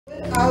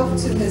out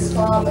to his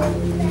father,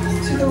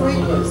 to the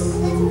reapers.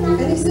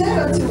 And he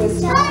said unto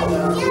his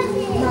father,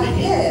 My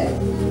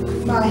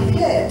head, my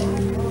head.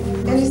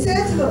 And he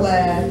said to the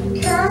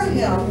lad, Carry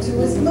him to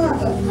his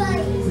mother.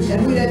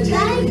 And when he had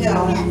taken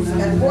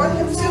him and brought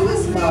him to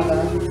his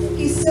mother,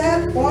 he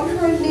sat on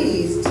her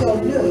knees till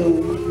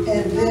noon,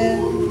 and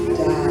then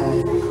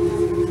died.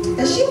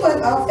 And she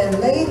went up and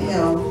laid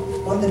him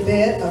on the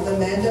bed of the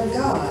man of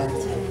God,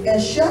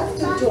 and shut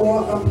the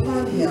door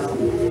upon him,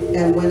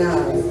 and went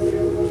out.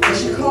 And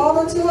she called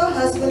unto her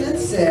husband and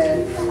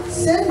said,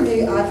 Send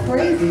me, I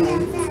pray thee,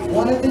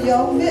 one of the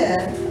young men,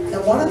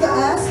 and one of the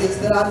asses,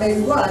 that I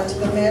may run to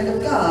the man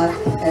of God,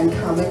 and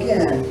come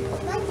again.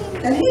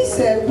 And he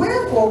said,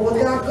 Wherefore wilt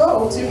thou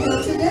go to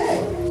him today?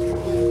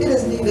 It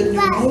is neither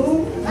new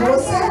moon nor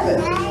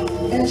Sabbath.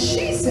 And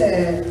she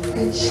said,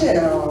 It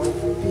shall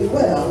be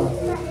well.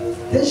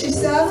 Then she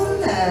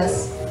saddled an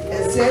ass,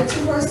 and said to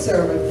her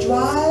servant,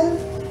 Drive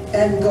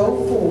and go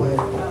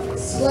forward.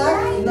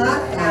 Slack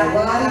not thy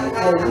riding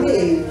on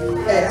me,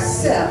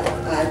 except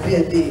I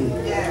bid thee.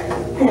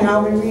 And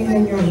I'll be reading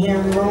in your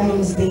hearing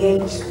Romans the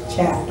 8th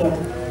chapter,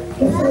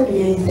 the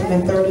 38th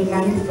and the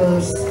 39th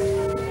verse.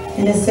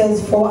 And it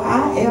says, For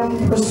I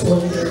am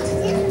persuaded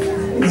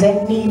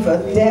that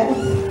neither death,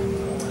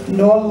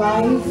 nor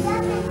life,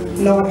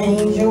 nor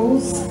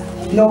angels,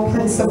 nor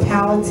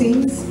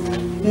principalities,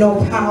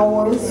 nor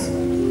powers,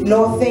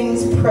 nor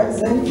things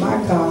present,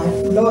 my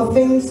God, nor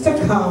things to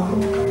come,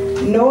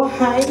 nor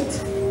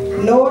height,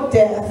 nor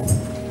depth,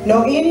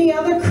 nor any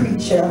other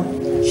creature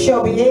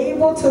shall be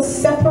able to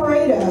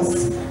separate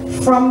us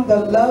from the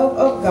love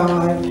of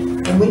God,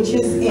 which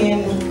is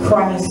in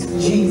Christ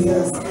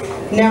Jesus.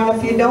 Now,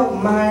 if you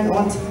don't mind,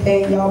 on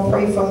today, y'all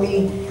pray for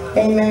me.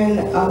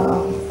 Amen.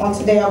 On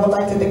today, I would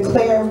like to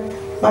declare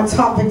my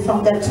topic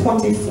from that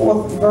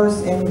 24th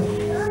verse in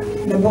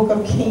the book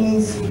of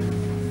Kings.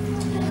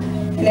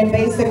 And it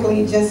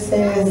basically just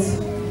says,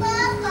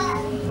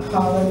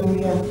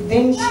 hallelujah.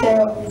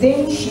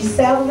 Then she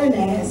saddled an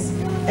ass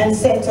and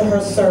said to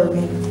her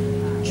servant,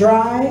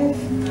 Drive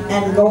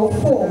and go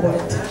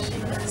forward.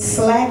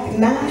 Slack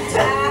not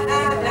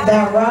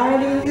thy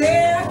riding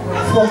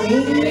for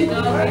me,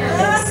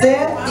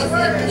 except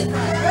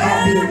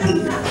I bid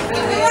thee.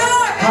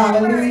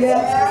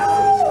 Hallelujah.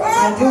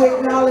 I do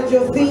acknowledge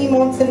your theme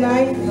on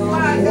tonight.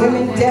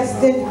 Women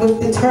destined with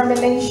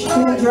determination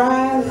and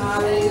drive.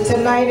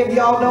 Tonight, if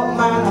y'all don't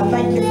mind, I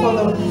thank you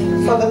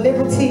for the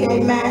liberty.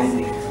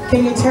 Amen.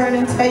 Can you turn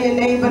and tell your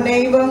neighbor,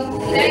 neighbor?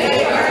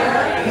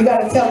 Neighbor. You got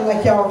to tell them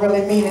like y'all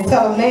really mean it.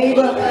 Tell them,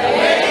 neighbor.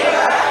 Neighbor.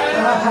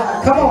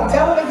 Come on,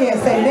 tell them again.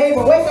 Say,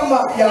 neighbor, wake them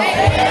up, y'all.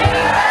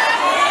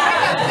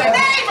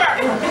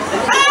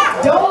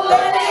 Don't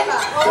let it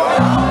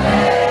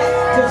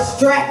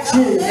distract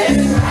you.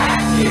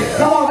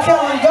 Come on,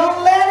 tell them,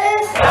 don't let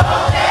it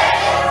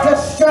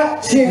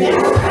distract you.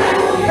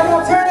 Come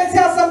on, turn and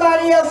tell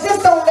somebody else,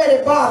 just don't let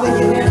it bother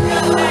you.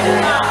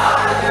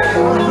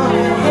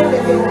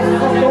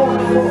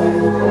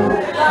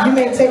 You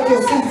may take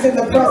your seats in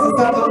the presence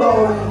of the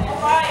Lord.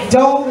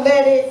 Don't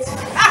let it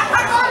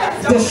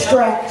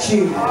distract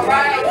you.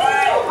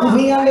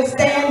 We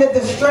understand that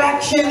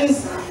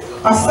distractions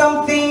are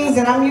some things,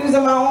 and I'm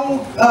using my own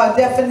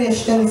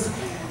definitions,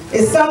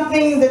 is some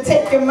things that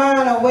take your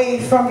mind away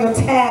from your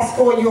task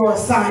or your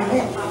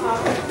assignment.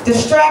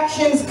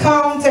 Distractions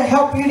come to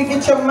help you to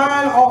get your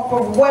mind off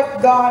of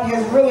what God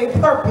has really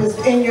purposed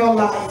in your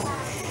life.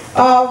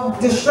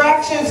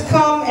 Distractions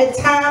come at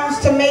times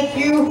to make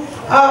you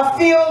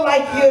feel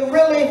like you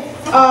really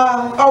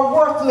are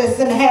worthless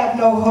and have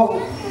no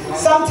hope.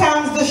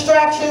 Sometimes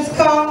distractions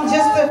come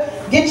just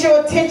to get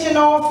your attention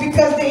off,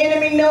 because the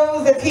enemy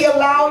knows that he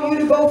allow you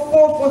to go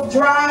forth with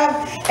drive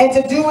and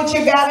to do what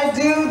you got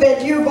to do,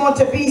 that you're going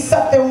to be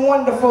something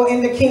wonderful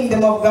in the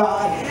kingdom of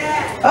God.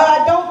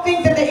 Don't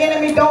think that the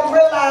enemy don't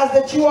realize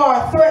that you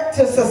are a threat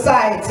to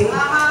society.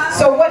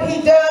 So what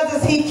he does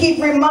is he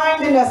keep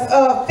reminding us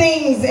of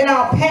things in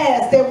our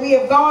past that we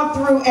have gone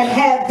through and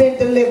have been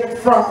delivered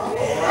from.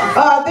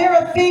 There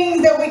are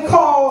things that we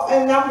call,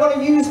 and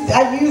I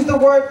use the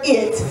word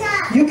it.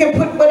 You can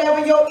put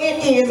whatever your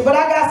it is, but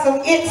I got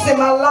some it's in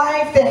my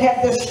life that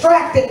have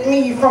distracted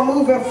me from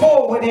moving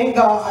forward in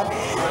God.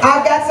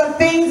 I got some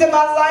things in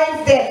my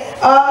life that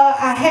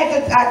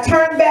I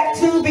turned back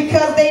to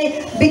because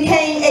they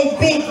became a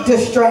big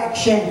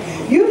distraction.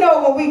 You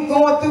know, when we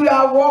going through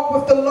our walk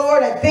with the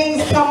Lord and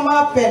things come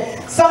up,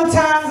 and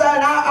sometimes,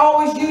 and I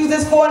always use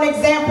this for an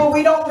example,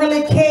 we don't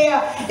really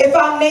care if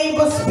our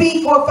neighbors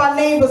speak or if our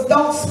neighbors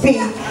don't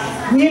speak.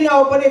 You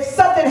know, but if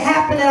something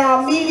happened in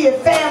our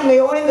immediate family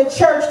or in the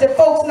church that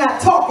folks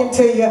not talking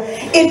to you,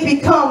 it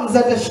becomes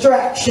a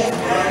distraction.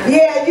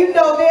 Yeah, you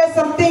know, there's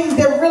some things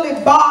that really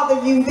that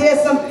bother you.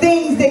 There's some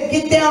things that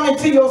get down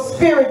into your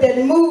spirit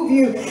that move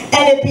you,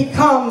 and it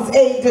becomes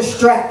a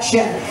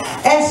distraction.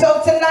 And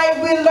so tonight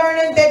we're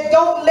learning that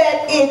don't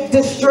let it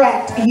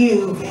distract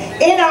you.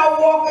 In our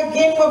walk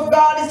again with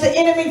God, it's the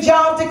enemy's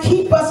job to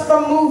keep us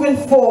from moving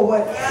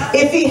forward.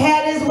 If he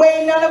had his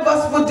way, none of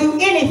us would do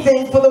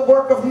anything for the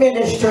work of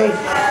ministry.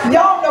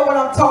 Y'all know what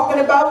I'm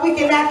talking about. We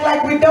can act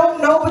like we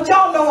don't know, but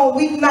y'all know on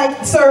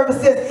weeknight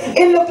services,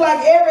 it looked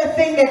like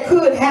everything that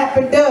could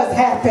happen does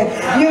happen.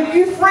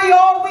 You free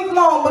all week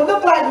long, but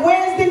look like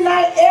Wednesday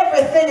night,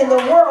 everything in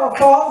the world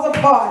falls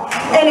apart,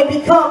 and it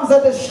becomes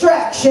a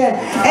distraction.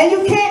 And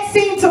you can't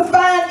seem to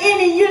find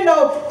any,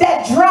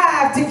 that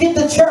drive to get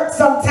to church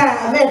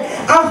sometime. And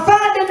I'm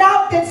finding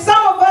out that some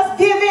of us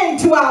give in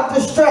to our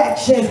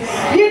distractions.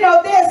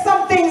 There's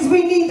some things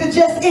we need to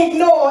just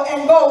ignore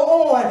and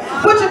go on.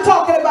 What you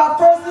talking about,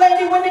 First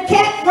Lady? When the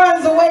cat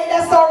runs away,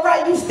 that's all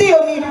right. You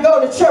still need to go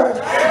to church.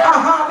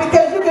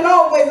 Because you can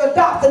always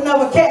adopt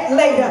another cat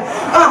later.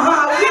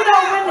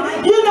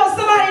 When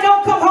somebody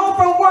don't come home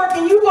from work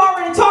and you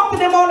already talked to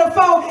them on the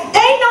phone,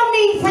 ain't no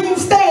need for you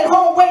staying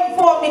home waiting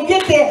for them to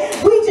get there.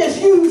 We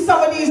just use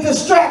some of these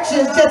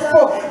distractions just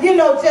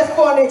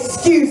for an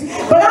excuse.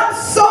 But I'm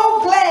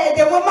so glad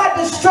that when my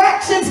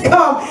distractions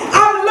come,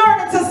 I'm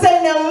learning to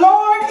say, now,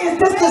 Lord, is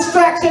this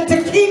distraction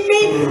to keep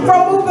me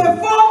from moving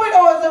forward,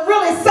 or is it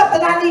really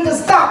something I need to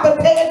stop and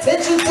pay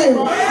attention to?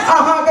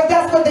 Because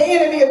that's what the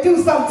enemy will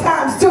do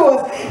sometimes to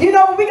us.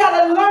 We got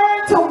to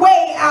learn to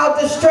weigh our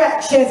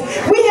distractions.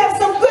 We have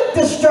some good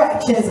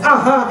distractions.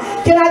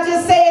 Can I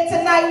just say it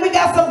tonight? We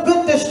got some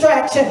good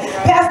distractions.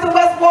 Pastor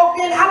West walked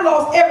in, I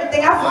lost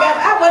everything. I forgot.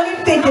 I wasn't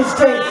even thinking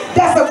straight.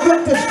 That's a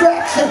good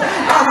distraction.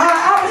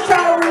 I was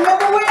trying to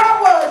remember where I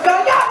was.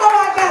 Y'all know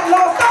I got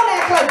lost. Don't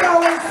act like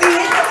y'all ain't see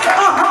it.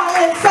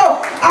 And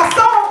so I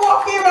saw him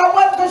walk in, I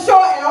wasn't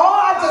sure, and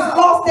I just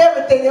lost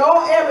everything.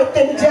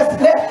 Everything just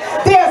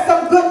left. There are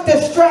some good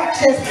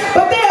distractions,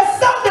 but there are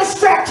some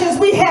distractions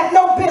we have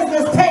no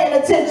business paying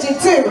attention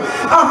to.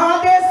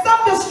 There's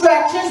some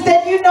distractions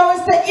that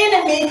it's the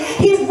enemy.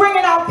 He's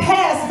bringing our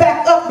past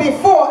back up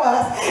before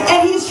us,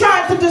 and he's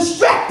trying to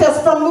distract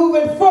us from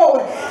moving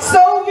forward.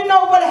 So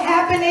what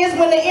happened is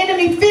when the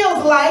enemy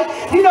feels like,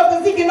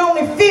 because he can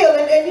only feel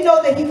it, and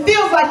that he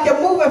feels like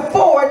you're moving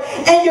forward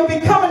and you're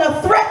becoming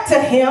a threat to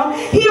him,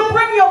 he'll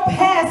bring your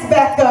past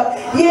back up.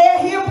 Yeah,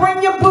 he'll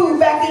bring your boo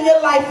back in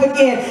your life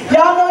again.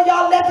 Y'all know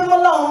y'all left him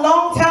alone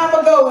long time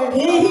ago, and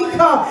here he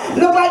come.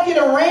 Look like you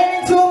done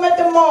ran into him at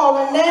the mall,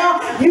 and now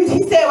he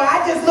said, well,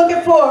 I just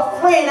looking for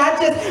a friend. I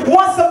just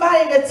want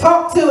somebody to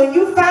talk to, and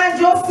you find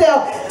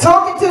yourself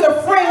talking to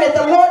the friend that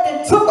the Lord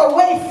then took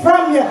away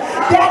from you.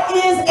 That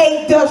is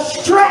a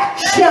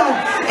distraction.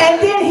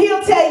 And then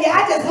he'll tell you,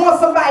 I just want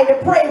somebody to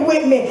pray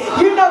with me.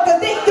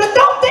 Because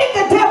don't think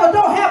the devil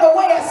don't have a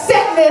way of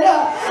setting it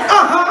up.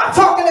 I'm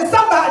talking to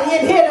somebody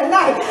in here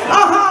tonight.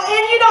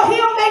 And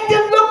he'll make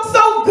them look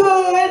so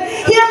good.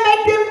 He'll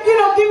make them,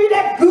 give you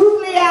that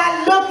googly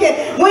eye look,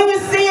 and when you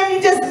see him, you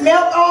just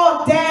melt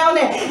all down.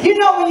 And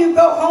when you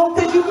go home,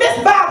 because you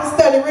missed Bible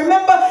study,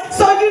 remember?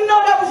 So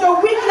that was your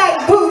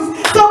weeknight boost.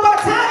 So by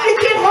the time you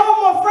get home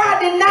on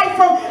Friday night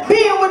from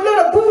being with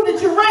little boo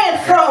that you ran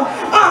from,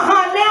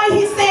 now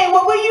he's saying,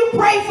 well, will you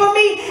pray for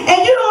me? And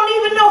you don't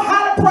even know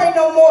how to pray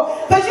no more,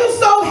 because you're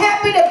so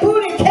happy that boo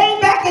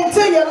came back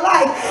into your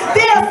life.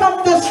 There are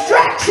some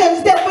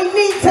distractions that we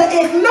need to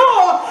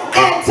ignore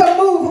and to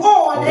move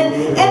on.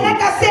 And like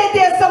I said,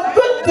 there's some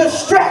good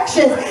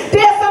distractions.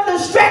 There's some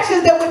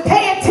distractions that we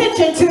pay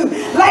attention to,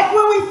 like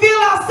when we feel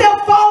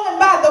ourselves falling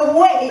by the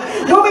way,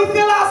 when we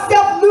feel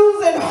ourselves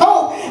losing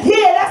hope.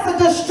 Yeah, that's a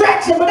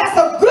distraction, but that's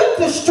a good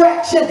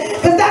distraction,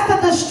 because that's a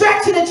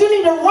distraction that you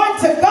need to run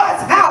to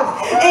God's house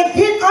and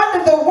get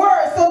under the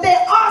word. So there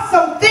are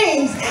some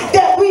things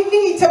that we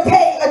need to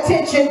pay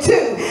attention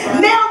to.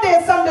 Now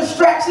there's some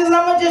distractions, and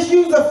I'm going to just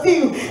use a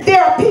few.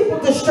 There are people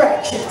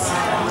distractions.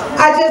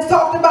 I just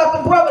talked about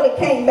the brother that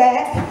came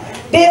back.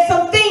 There's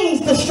some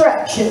things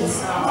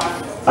distractions.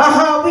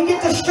 We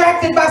get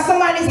distracted by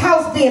somebody's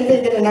house being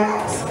bigger than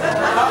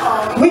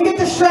ours. We get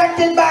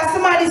distracted by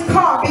somebody's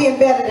car being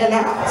better than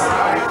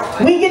ours.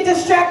 We get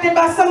distracted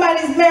by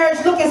somebody's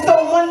marriage looking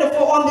so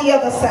wonderful on the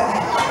other side.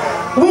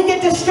 We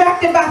get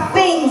distracted by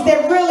things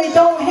that really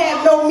don't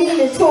have no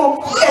meaning to them,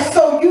 and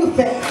so you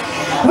think.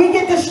 We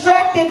get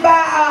distracted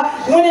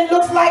by when it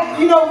looks like,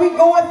 we're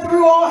going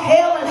through all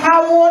hell and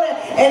high water,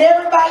 and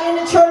everybody in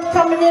the church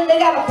coming in, they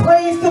got to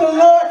praise to the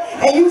Lord,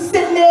 and you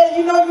sitting there,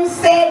 you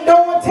sad,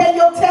 no one tell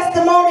your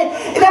testimony.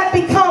 That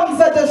becomes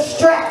a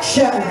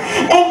distraction.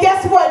 And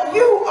guess what?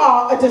 You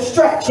are a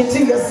distraction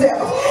to yourself.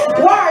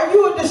 Why are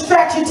you a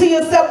distraction to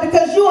yourself?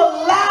 Because you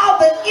allow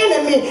the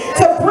enemy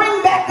to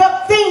bring back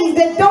up things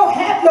that don't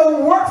have no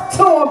worth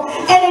to them,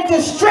 and it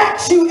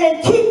distracts you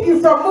and keep you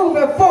from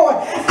moving forward.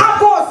 I'm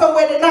going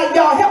somewhere tonight,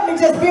 y'all. Help me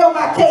just build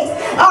my case.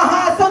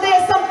 So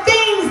there's some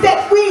things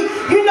that we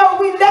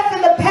left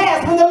in the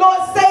past when the Lord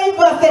saved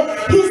us, and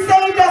he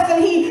saved us,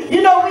 and we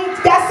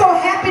got so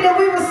happy that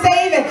we were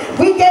saved, and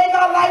we gave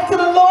our life to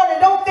the Lord.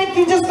 And don't think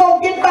you just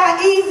gonna get by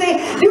easy.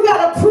 You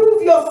gotta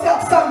prove yourself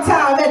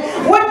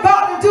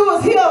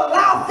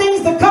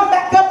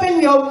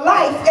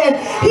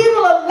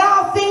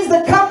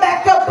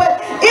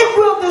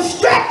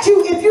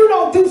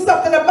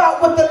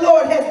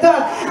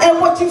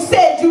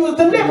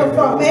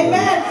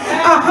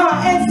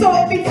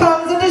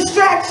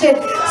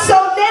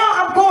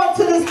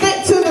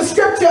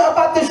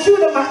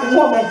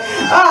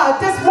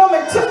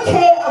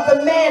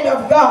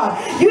God.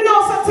 You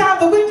know,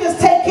 sometimes if we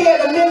just take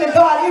care of the men of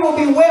God, it will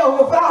be well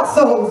with our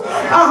souls.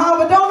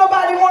 But don't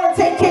nobody want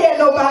to take care of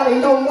nobody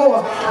no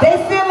more. They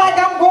feel like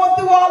I'm going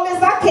through all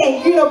this. I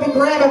can't, you know, be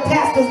grabbing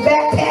pastor's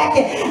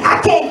backpack, and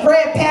I can't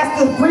grab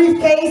pastor's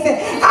briefcase,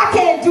 and I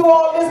can't do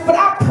all this. But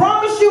I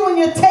promise you, when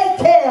you take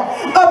care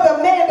of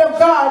the man of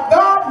God,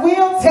 God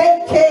will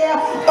take care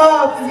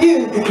of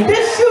you.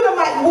 This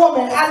Shunammite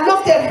woman, I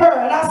looked at her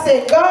and I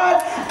said,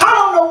 God, I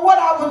don't know what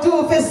I would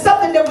do if it's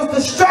something that was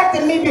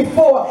distracting me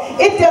before.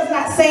 It does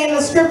not say in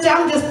the scripture.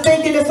 I'm just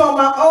thinking it's on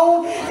my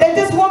own, that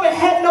this woman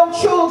had no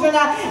children,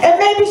 and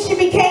maybe she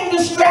became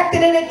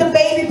distracted and at the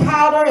baby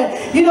powder,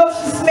 and you know,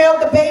 she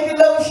smelled the baby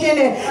lotion,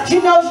 and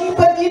you know,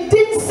 but you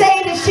didn't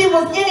say that she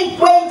was any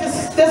way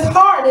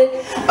disheartened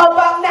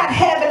about not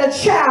having a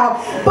child.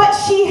 But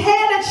she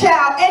had a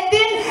child, and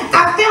then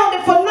I found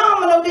it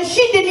phenomenal that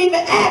she didn't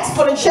even ask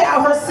for the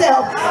child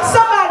herself.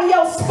 Somebody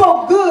else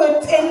spoke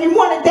good and you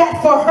wanted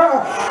that for her.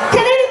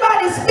 Can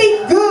anybody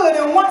speak good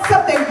and want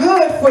something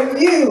good for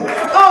you?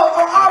 Oh,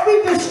 or are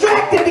we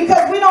distracted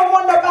because we don't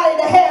want nobody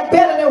to have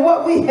better than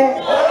what we have?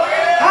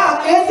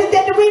 Is it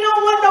that we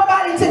don't want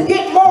nobody to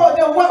get more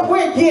than what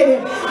we're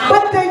getting?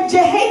 But the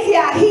Gehazi,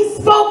 he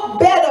spoke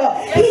better.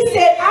 He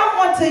said, I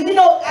want to, you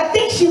know, I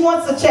think she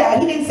wants a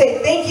child. He didn't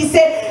say think. He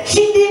said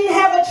she didn't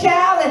have a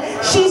child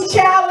and she's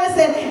childless.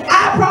 And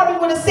I probably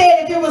would have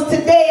said, if it was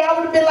today, I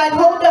would have been like,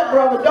 hold up,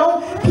 brother.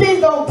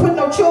 Please don't put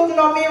no children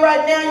on me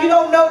right now. You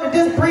don't know that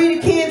this breed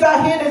of kids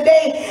out here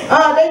today,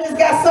 they just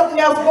got something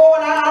else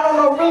going on. I don't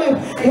know really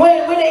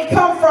where they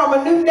come from,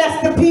 a new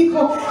nest of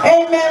people.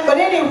 Amen. But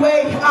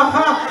anyway,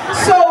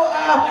 so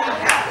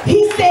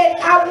he said,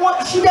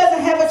 she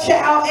doesn't have a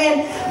child.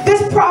 And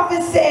this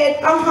prophet said,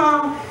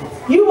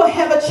 you will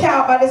have a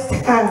child by this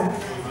time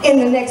in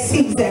the next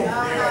season.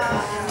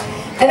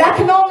 And I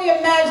can only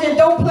imagine,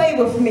 don't play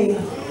with me.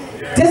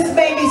 This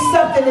may be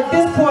something at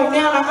this point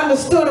now, I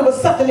understood it was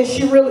something that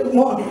she really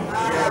wanted.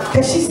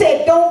 Because she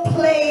said, don't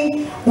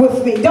play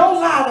with me.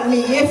 Don't lie to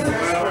me.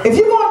 If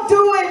you're going to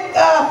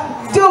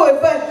do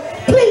it,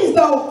 but please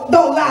don't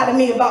lie to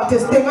me about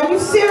this thing. Are you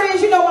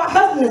serious? You know, my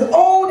husband is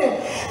old and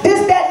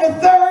this, that, and the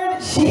third.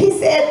 She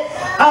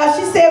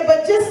said,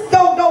 but just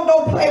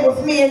don't play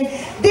with me. And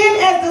then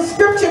as the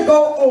scripture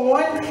go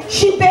on,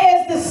 she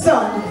bears the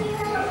son.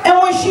 And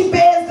when she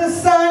bears the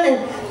son,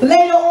 and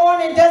later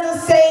on it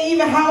doesn't say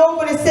even how old,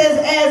 but it says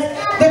as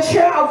the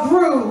child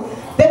grew,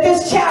 that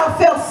this child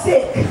fell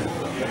sick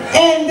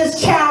and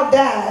this child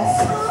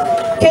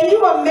dies. Can you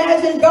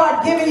imagine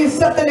God giving you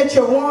something that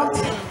you want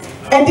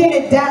and then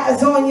it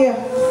dies on you,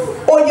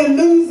 or you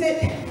lose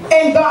it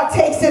and God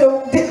takes it,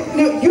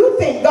 you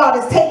think God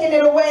is taking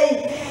it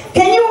away?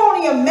 Can you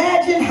only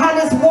imagine how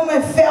this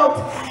woman felt?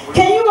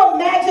 Can you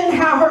imagine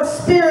how her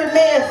spirit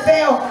may have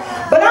felt?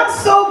 But I'm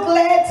so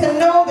glad to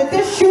know that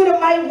this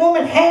Shunammite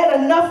woman had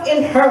enough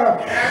in her.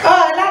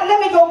 Now let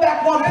me go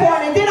back one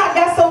point, and then I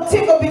got so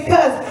tickled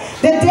because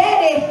the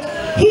daddy,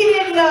 he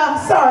didn't,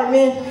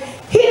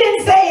 he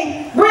didn't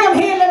say, bring him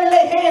here, let me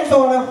lay hands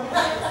on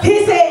him.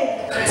 He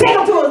said, take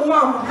him to his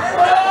mama.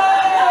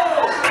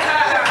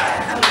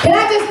 Can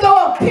I just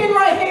throw a pin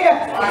right here?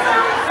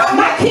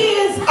 My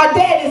kids are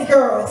daddy's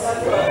girls.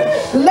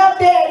 Love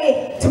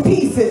daddy to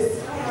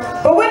pieces.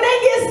 But when they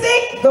get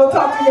sick, go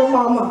talk to your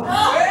mama.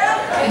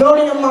 Go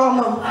to your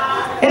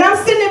mama. And I'm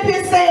sitting up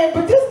here saying,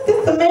 but this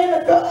the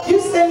man of God, you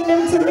sending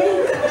them to me?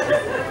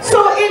 So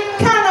it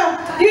kind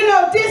of, you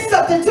know, did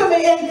something to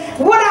me.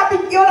 And what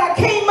I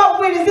came up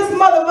with is this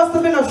mother must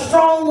have been a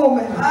strong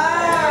woman.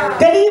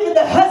 That even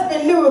the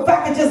husband knew, if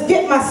I could just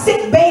get my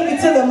sick baby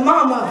to the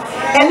mama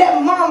and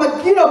let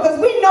mama, you know, because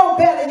we know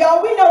better,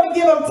 y'all. We know to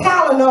give them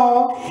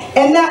Tylenol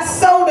and not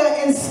soda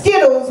and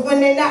Skittles when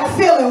they're not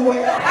feeling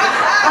well.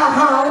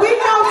 We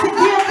know to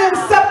give them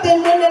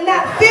something when they're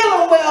not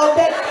feeling well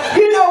that,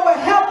 you know, will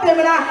help them.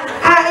 And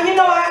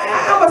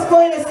I must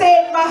go in and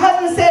say it. My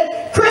husband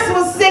said Chris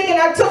was sick and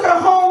I took her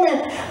home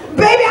and,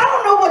 baby, I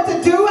don't know what to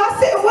do. I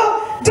said,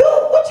 well, do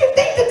what you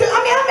think to do. I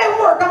mean, I'm at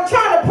work. I'm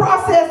trying to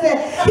process it.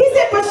 He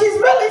said, but she's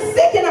really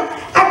sick. And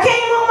I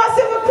came home. I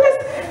said, well, Chris,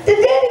 did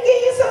daddy give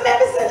you some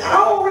medicine? I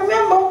don't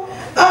remember.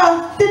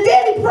 Did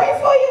daddy pray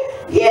for you?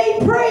 Yeah, he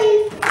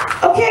prayed.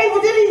 Okay,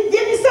 well, did he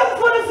give you something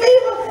for the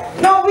fever?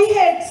 No, we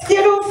had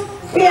Skittles.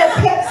 We had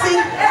Pepsi.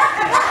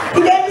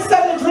 He gave me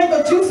something to drink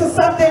or juice or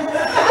something.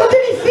 Well,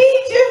 did he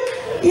feed you?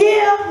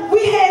 Yeah,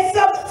 we had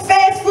some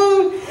fast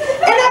food.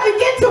 And I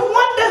began to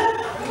wonder,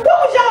 what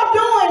was y'all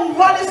doing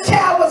while this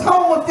child was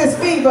home with this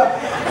fever?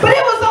 But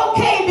it was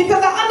okay because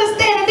I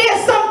understand that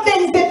there's some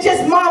things that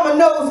just mama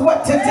knows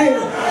what to do.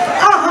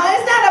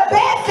 It's not a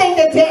bad thing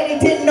that daddy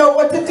didn't know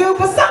what to do,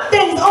 but some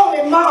things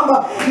only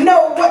mama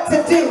know what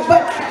to do.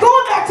 But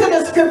going back to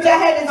the scripture, I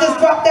had to just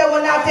drop that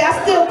one out there. I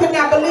still could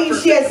not believe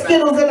she had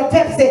Skittles and a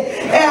Pepsi.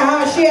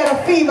 She had a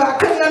fever. I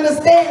couldn't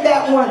understand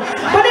that one.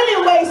 But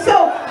anyway,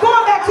 so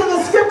going back to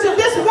the scripture,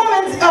 this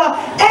woman's,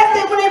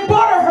 when they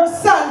brought her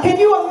son, can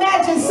you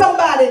imagine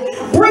somebody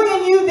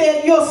bringing you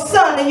your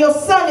son, and your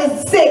son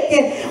is sick,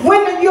 and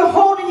when you're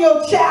holding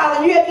your child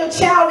and you have your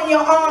child in your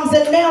arms,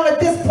 and now at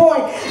this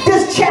point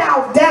this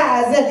child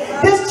dies, and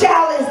this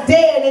child is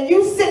dead, and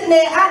you sitting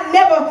there. I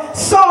never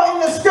saw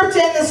in the scripture,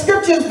 and the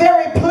scripture is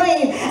very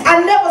plain. I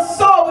never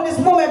saw where this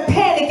woman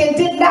panicked and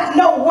did not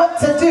know what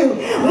to do.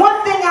 One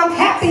thing I'm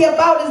happy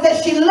about is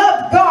that she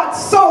loved God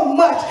so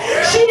much.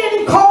 She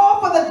didn't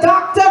call for the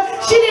doctor.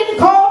 She didn't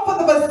call for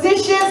the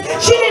physicians.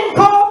 She didn't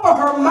call for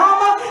her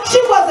mama.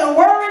 She wasn't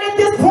worried at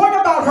this point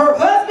about her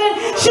husband.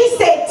 She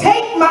said,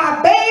 take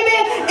my baby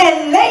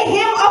and lay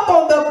him up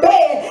on the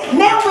bed.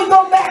 Now we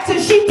go back to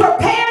she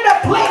prepared a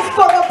place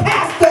for the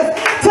pastors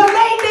to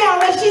lay down,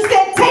 and she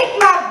said, take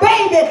my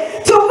baby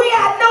to where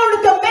I know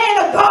that the man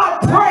of God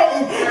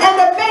prayed and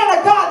the man of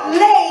God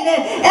laid,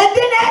 and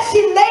then as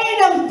she laid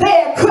him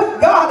there,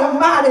 good God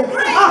Almighty,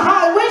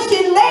 when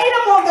she laid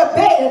him on the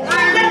bed.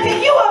 Now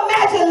can you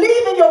imagine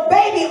leaving your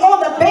baby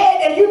on the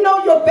bed and you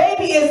know your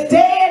baby is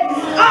dead?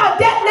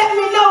 That let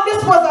me know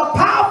this was a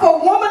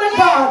powerful woman of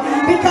God,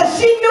 because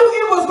she knew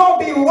it was going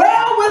to be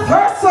well with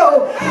her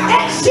soul,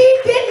 and she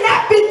did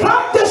not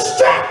become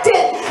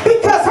distracted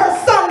because her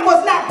son was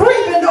not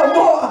breathing no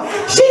more.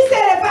 She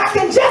said, if I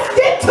can just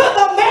get to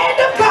the man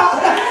of God,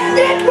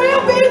 it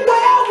will be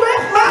well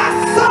with my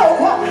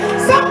soul.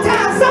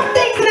 Sometimes some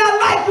things in our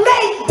life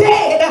lay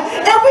dead,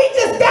 and we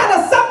just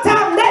gotta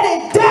sometimes let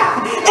it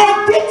die and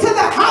get to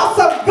the house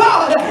of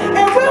God.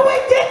 And when we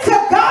get to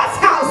God's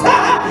house,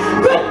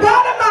 good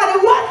God Almighty,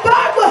 what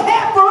God will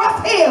have for us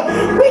here,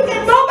 we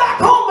can go back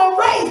home and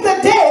raise the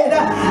dead.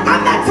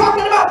 I'm not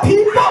talking about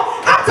people.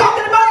 I'm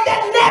talking about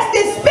that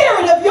nasty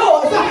spirit of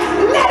yours.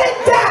 Let it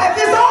die.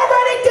 If it's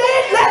already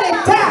dead, let it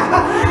die.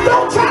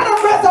 Don't try to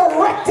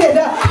resurrect it.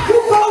 You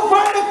go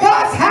run to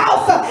God's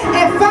house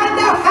and find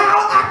out how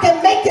I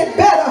can make it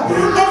better.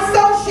 And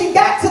so she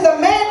got to the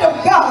man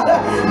of God.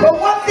 But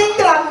one thing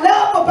that I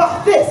love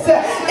about this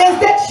is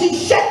that she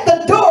shut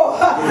the door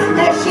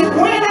and she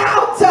went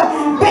out.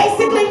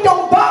 Basically,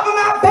 don't bother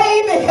my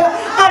baby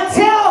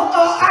until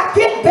I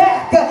get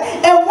back.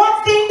 And one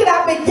thing that I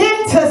begin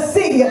to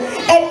see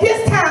at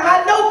this time,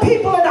 I know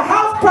people in the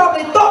house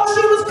probably thought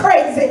she was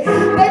crazy.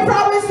 They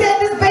probably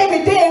said, this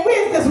baby dead,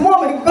 where's this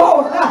woman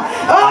going?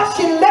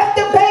 She left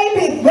the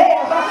baby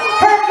there.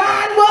 Her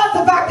mind was,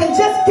 if I can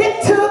just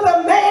get to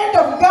the man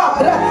of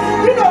God,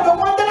 you know, the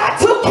one that I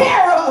took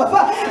care of,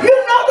 you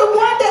know, the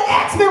one that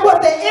asked me, was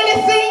there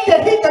anything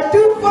that he could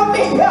do for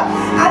me?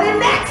 I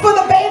didn't ask for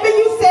the baby,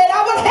 you said I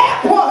would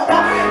have one.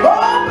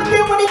 But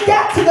then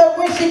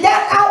when she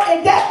got out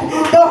and got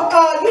the,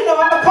 you know,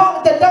 I'm gonna call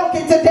it the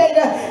donkey today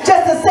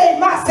just to save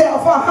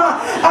myself,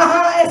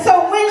 and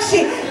so when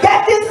she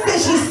got this,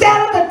 she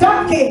saddled the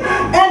donkey,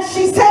 and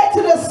she said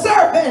to the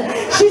servant,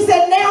 she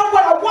said, now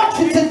what I want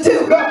you to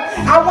do,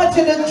 I want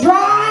you to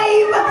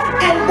drive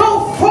and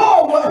go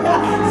forward,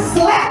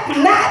 slack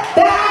not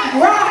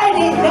thy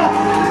riding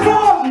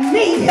for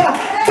me.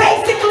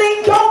 Basically,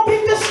 don't be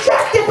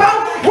distracted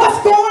about what's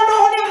going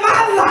on in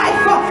my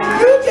life.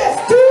 You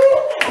just do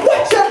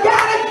what you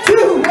gotta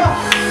do.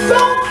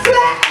 Don't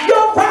slack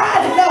your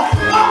riding up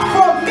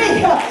for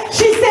me.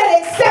 She said,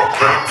 except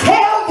I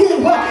tell you,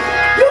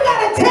 you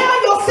gotta tell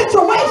your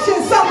situation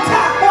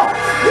sometime.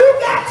 You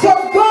got to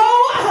go.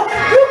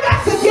 You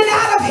got to get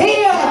out of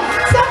here.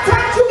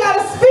 Sometimes you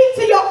gotta speak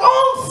to your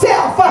own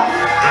self.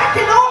 I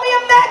can only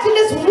imagine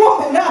this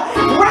woman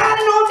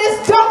riding on this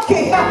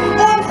donkey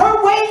on her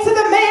way to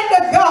the man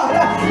of God.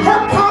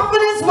 Her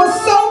confidence was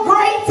so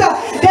great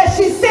that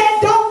she said,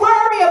 don't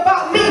worry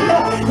about me.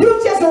 You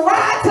just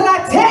ride till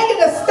I tell you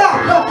to stop.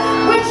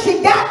 When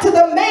she got to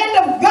the man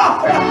of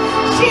God,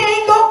 she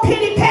ain't go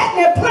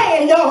pity-patting and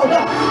playing, y'all.